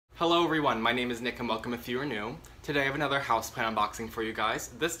Hello everyone, my name is Nick and welcome if you are new. Today I have another houseplant unboxing for you guys,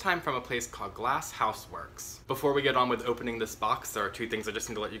 this time from a place called Glasshouse. Before we get on with opening this box, there are two things I just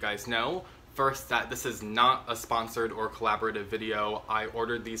need to let you guys know. First, that this is not a sponsored or collaborative video. I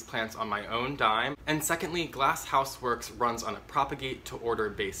ordered these plants on my own dime. And secondly, Glasshouse runs on a propagate to order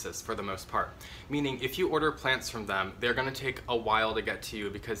basis for the most part. Meaning if you order plants from them, they're gonna take a while to get to you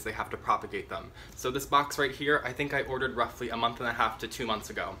because they have to propagate them. So this box right here, I think I ordered roughly a month and a half to 2 months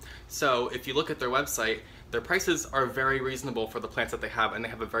ago. So if you look at their website, their prices are very reasonable for the plants that they have, and they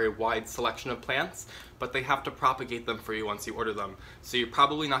have a very wide selection of plants, but they have to propagate them for you once you order them. So you're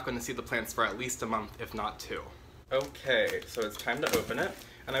probably not going to see the plants for at least a month, if not 2. Okay, so it's time to open it.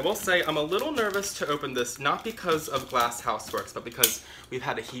 And I will say I'm a little nervous to open this, not because of Glasshouse, but because we've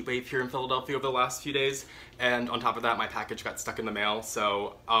had a heat wave here in Philadelphia over the last few days, and on top of that, my package got stuck in the mail.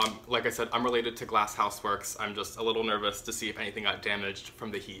 So, like I said, I'm related to Glasshouse. I'm just a little nervous to see if anything got damaged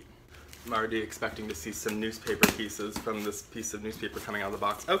from the heat. I'm already expecting to see some newspaper pieces from this piece of newspaper coming out of the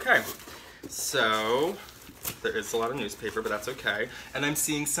box. Okay, so there is a lot of newspaper, but that's okay. And I'm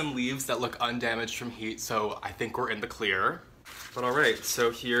seeing some leaves that look undamaged from heat, so I think we're in the clear. But alright, so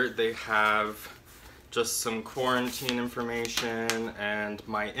here they have just some quarantine information and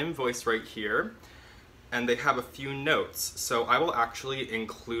my invoice right here. And they have a few notes. So I will actually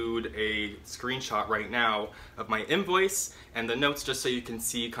include a screenshot right now of my invoice and the notes just so you can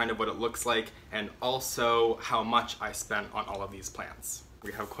see kind of what it looks like and also how much I spent on all of these plants.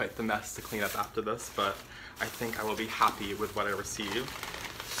 We have quite the mess to clean up after this, but I think I will be happy with what I received.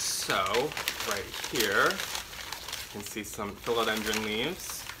 So right here, you can see some philodendron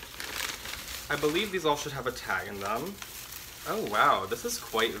leaves. I believe these all should have a tag in them. Oh wow, this is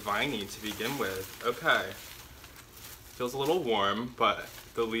quite viney to begin with. Okay. Feels a little warm, but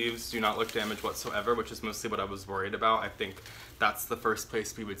the leaves do not look damaged whatsoever, which is mostly what I was worried about. I think that's the first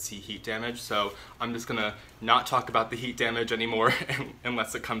place we would see heat damage, so I'm just gonna not talk about the heat damage anymore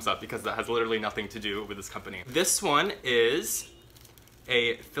unless it comes up, because that has literally nothing to do with this company. This one is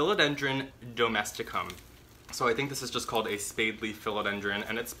a Philodendron domesticum. So I think this is just called a spade leaf philodendron,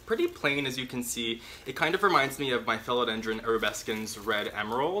 and it's pretty plain as you can see. It kind of reminds me of my Philodendron arabescens red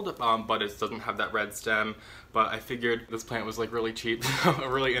emerald, but it doesn't have that red stem. But I figured this plant was like really cheap,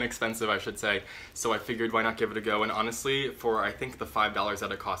 really inexpensive I should say. So I figured why not give it a go, and honestly for I think the $5 that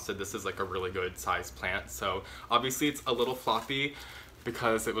it costed, this is like a really good sized plant. So obviously it's a little floppy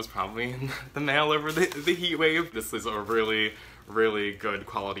because it was probably in the mail over the heat wave. This is a really good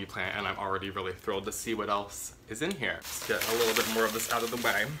quality plant, and I'm already really thrilled to see what else is in here. Let's get a little bit more of this out of the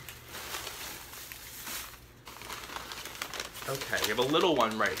way. Okay, we have a little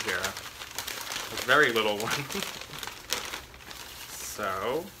one right here. A very little one.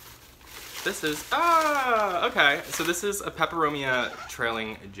 So, this is, okay. So this is a Peperomia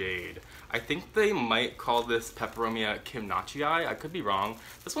trailing jade. I think they might call this Peperomia kimnachii. I could be wrong.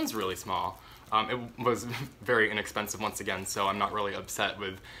 This one's really small. It was very inexpensive once again, so I'm not really upset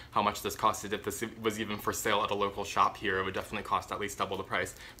with how much this costed. If this was even for sale at a local shop here, it would definitely cost at least double the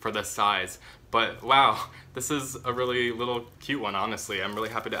price for this size. But wow, this is a really little cute one, honestly. I'm really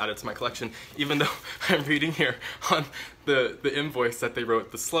happy to add it to my collection, even though I'm reading here on the invoice that they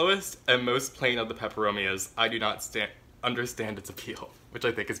wrote, the slowest and most plain of the peperomias. I do not understand its appeal, which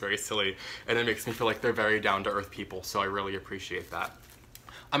I think is very silly, and it makes me feel like they're very down-to-earth people, so I really appreciate that.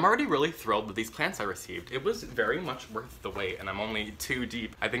 I'm already really thrilled with these plants I received. It was very much worth the wait, and I'm only 2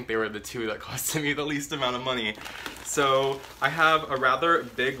 deep. I think they were the 2 that costed me the least amount of money. So I have a rather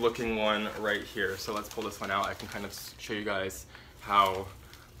big looking one right here. So let's pull this one out. I can kind of show you guys how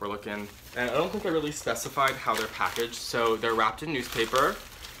we're looking. And I don't think I really specified how they're packaged. So they're wrapped in newspaper,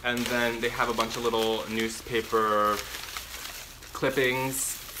 and then they have a bunch of little newspaper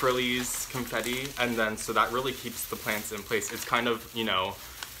clippings, frillies, confetti, and then so that really keeps the plants in place. It's kind of, you know,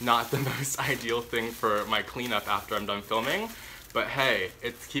 not the most ideal thing for my cleanup after I'm done filming, but hey,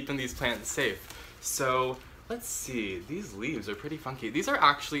 it's keeping these plants safe. So let's see, these leaves are pretty funky. These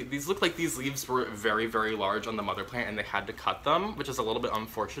look like these leaves were very large on the mother plant and they had to cut them, which is a little bit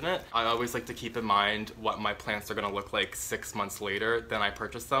unfortunate. I always like to keep in mind what my plants are gonna look like 6 months later than I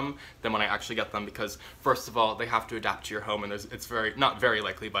purchase them, than when I actually get them, because first of all, they have to adapt to your home, and it's not very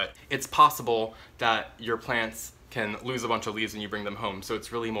likely, but it's possible that your plants can lose a bunch of leaves when you bring them home, so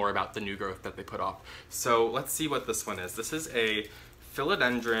it's really more about the new growth that they put off. So let's see what this one is. This is a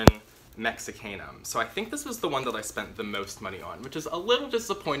Philodendron mexicanum. So I think this was the one that I spent the most money on, which is a little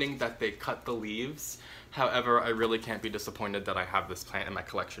disappointing that they cut the leaves. However, I really can't be disappointed that I have this plant in my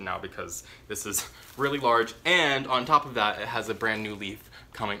collection now, because this is really large, and on top of that, it has a brand new leaf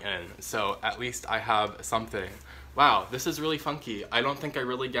coming in. So at least I have something Wow, this is really funky. I don't think I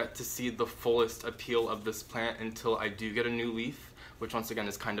really get to see the fullest appeal of this plant until I do get a new leaf, which once again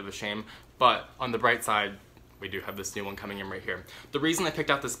is kind of a shame. But on the bright side, we do have this new one coming in right here. The reason I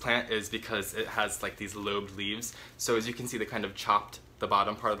picked out this plant is because it has like these lobed leaves. So as you can see, they kind of chopped the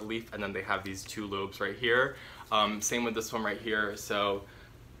bottom part of the leaf, and then they have these two lobes right here. Same with this one right here. So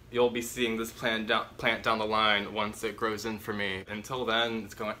you'll be seeing this plant down the line once it grows in for me. Until then,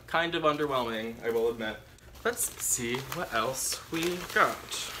 it's going kind of underwhelming, I will admit. Let's see what else we got.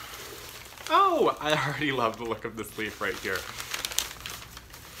 Oh, I already love the look of this leaf right here.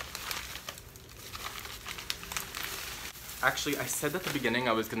 Actually, I said at the beginning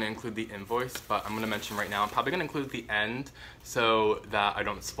I was going to include the invoice, but I'm going to mention right now I'm probably going to include the end so that I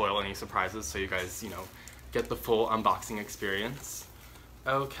don't spoil any surprises, so you guys, you know, get the full unboxing experience.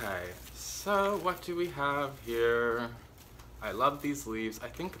 Okay, so what do we have here? I love these leaves. I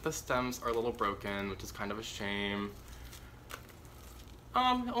think the stems are a little broken, which is kind of a shame.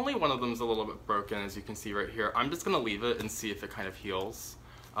 Only one of them's a little bit broken, as you can see right here. I'm just gonna leave it and see if it kind of heals.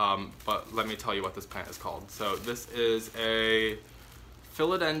 But let me tell you what this plant is called. So this is a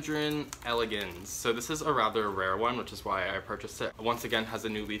Philodendron elegans. So this is a rather rare one, which is why I purchased it. Once again, has a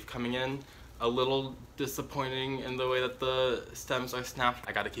new leaf coming in. A little disappointing in the way that the stems are snapped.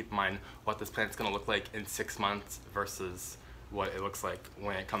 I gotta keep in mind what this plant's gonna look like in 6 months versus what it looks like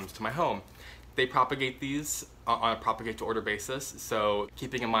when it comes to my home. They propagate these on a propagate to order basis, so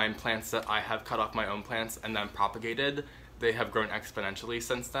keeping in mind plants that I have cut off my own plants and then propagated, they have grown exponentially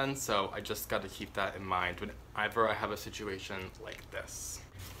since then, so I just got to keep that in mind whenever I have a situation like this.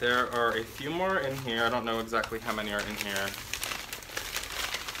 There are a few more in here. I don't know exactly how many are in here.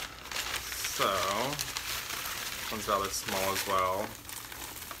 So, this one's rather small as well.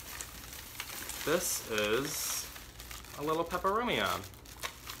 This is a little peperomia.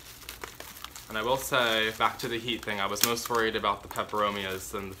 And I will say, back to the heat thing, I was most worried about the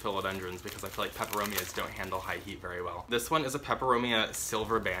peperomias than the philodendrons because I feel like peperomias don't handle high heat very well. This one is a peperomia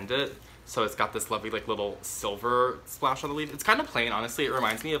silver bandit, so it's got this lovely like little silver splash on the leaf. It's kind of plain, honestly. It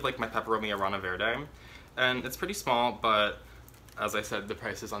reminds me of like my peperomia rana verde, and it's pretty small, but as I said, the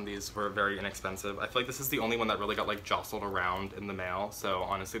prices on these were very inexpensive. I feel like this is the only one that really got like jostled around in the mail, so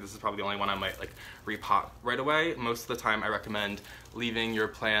honestly this is probably the only one I might like repot right away. Most of the time I recommend leaving your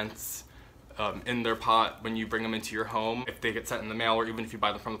plants in their pot when you bring them into your home if they get sent in the mail, or even if you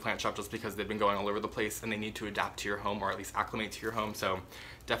buy them from the plant shop, just because they've been going all over the place and they need to adapt to your home or at least acclimate to your home. So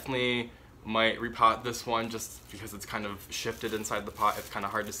definitely might repot this one just because it's kind of shifted inside the pot. It's kind of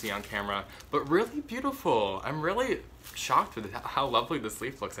hard to see on camera, but really beautiful. I'm really shocked with how lovely this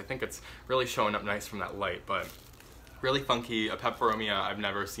leaf looks. I think it's really showing up nice from that light, but really funky, a peperomia I've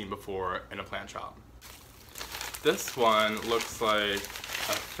never seen before in a plant shop. This one looks like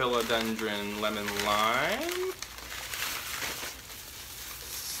a philodendron lemon lime.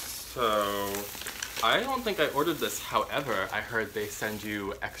 So I don't think I ordered this, however, I heard they send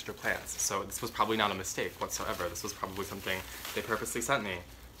you extra plants, so this was probably not a mistake whatsoever. This was probably something they purposely sent me.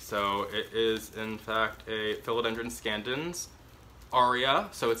 So it is, in fact, a Philodendron scandens aria,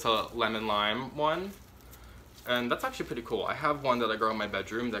 so it's a lemon lime one. And that's actually pretty cool. I have one that I grow in my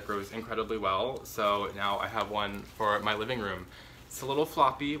bedroom that grows incredibly well, so now I have one for my living room. It's a little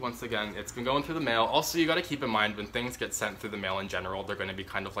floppy. Once again, it's been going through the mail. Also, you gotta keep in mind when things get sent through the mail in general, they're gonna be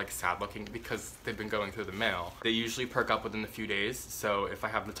kind of like sad looking because they've been going through the mail. They usually perk up within a few days, so if I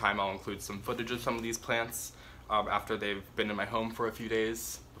have the time, I'll include some footage of some of these plants after they've been in my home for a few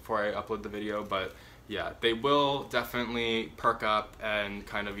days before I upload the video. But yeah, they will definitely perk up and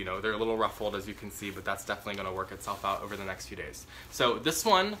kind of, you know, they're a little ruffled as you can see, but that's definitely going to work itself out over the next few days. So this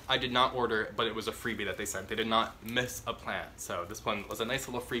one I did not order, but it was a freebie that they sent. They did not miss a plant. So this one was a nice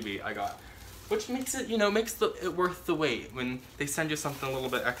little freebie I got, which makes it, you know, makes it worth the wait when they send you something a little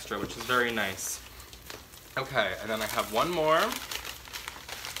bit extra, which is very nice. Okay, and then I have one more.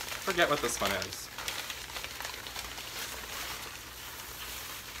 Forget what this one is.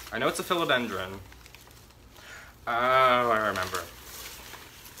 I know it's a philodendron. Oh, I remember.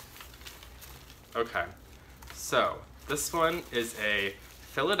 Okay, so this one is a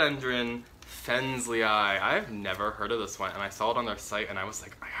Philodendron Fensley. I've never heard of this one, and I saw it on their site and I was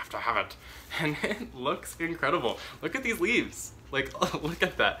like, I have to have it. And it looks incredible. Look at these leaves. Like, look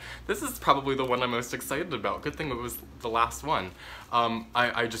at that. This is probably the one I'm most excited about. Good thing it was the last one.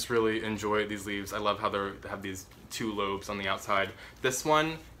 I just really enjoy these leaves. I love how they have these two lobes on the outside. This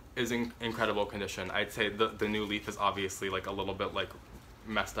one is in incredible condition. I'd say the new leaf is obviously like a little bit like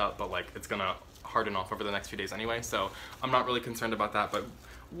messed up, but like it's gonna harden off over the next few days anyway, so I'm not really concerned about that. But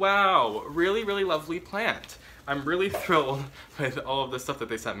wow, really, really lovely plant. I'm really thrilled with all of the stuff that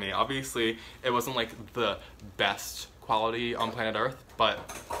they sent me. Obviously, it wasn't like the best quality on planet Earth, but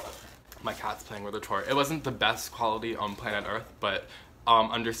my cat's playing with a toy. It wasn't the best quality on planet Earth, but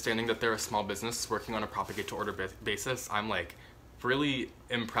understanding that they're a small business working on a propagate to order basis, I'm like really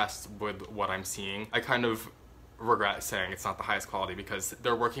impressed with what I'm seeing. I kind of regret saying it's not the highest quality because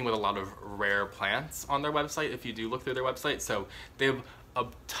they're working with a lot of rare plants on their website if you do look through their website, so they have a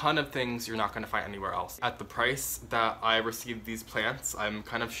ton of things you're not going to find anywhere else. At the price that I received these plants, I'm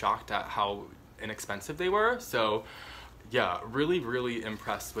kind of shocked at how inexpensive they were, so yeah, really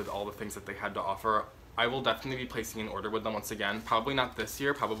impressed with all the things that they had to offer. I will definitely be placing an order with them once again. Probably not this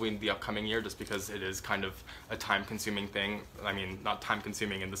year, probably in the upcoming year, just because it is kind of a time-consuming thing. I mean, not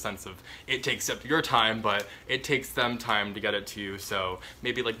time-consuming in the sense of it takes up your time, but it takes them time to get it to you. So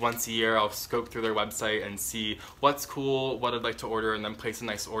maybe like once a year, I'll scope through their website and see what's cool, what I'd like to order, and then place a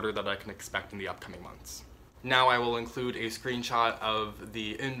nice order that I can expect in the upcoming months. Now I will include a screenshot of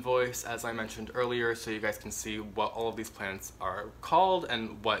the invoice, as I mentioned earlier, so you guys can see what all of these plants are called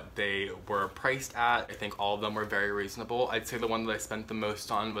and what they were priced at. I think all of them were very reasonable. I'd say the one that I spent the most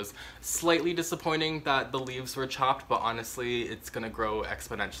on was slightly disappointing that the leaves were chopped, but honestly, it's gonna grow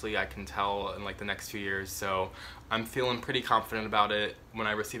exponentially, I can tell, in like the next few years, so I'm feeling pretty confident about it. When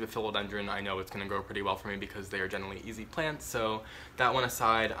I receive a philodendron, I know it's gonna grow pretty well for me because they are generally easy plants, so that one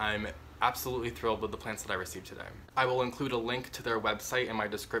aside, I'm absolutely thrilled with the plants that I received today. I will include a link to their website in my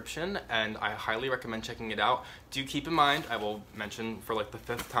description, and I highly recommend checking it out. Do keep in mind, I will mention for like the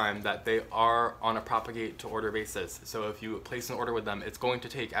 5th time, that they are on a propagate to order basis. So if you place an order with them, it's going to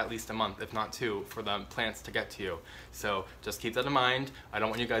take at least a month, if not 2, for the plants to get to you. So just keep that in mind. I don't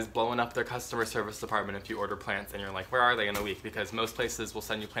want you guys blowing up their customer service department if you order plants and you're like, where are they in a week? Because most places will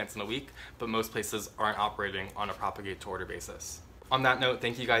send you plants in a week, but most places aren't operating on a propagate to order basis. On that note,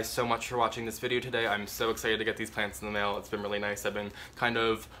 thank you guys so much for watching this video today. I'm so excited to get these plants in the mail. It's been really nice. I've been kind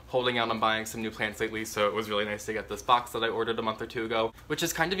of holding out on buying some new plants lately, so it was really nice to get this box that I ordered a month or 2 ago, which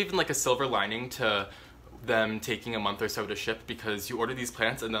is kind of even like a silver lining to them taking a month or so to ship, because you order these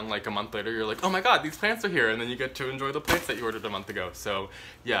plants and then like a month later you're like, oh my god, these plants are here, and then you get to enjoy the plants that you ordered a month ago. So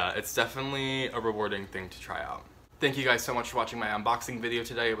yeah, it's definitely a rewarding thing to try out. Thank you guys so much for watching my unboxing video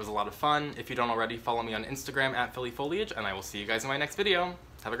today. It was a lot of fun. If you don't already, follow me on Instagram at phillyfoliage, and I will see you guys in my next video.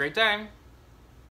 Have a great day!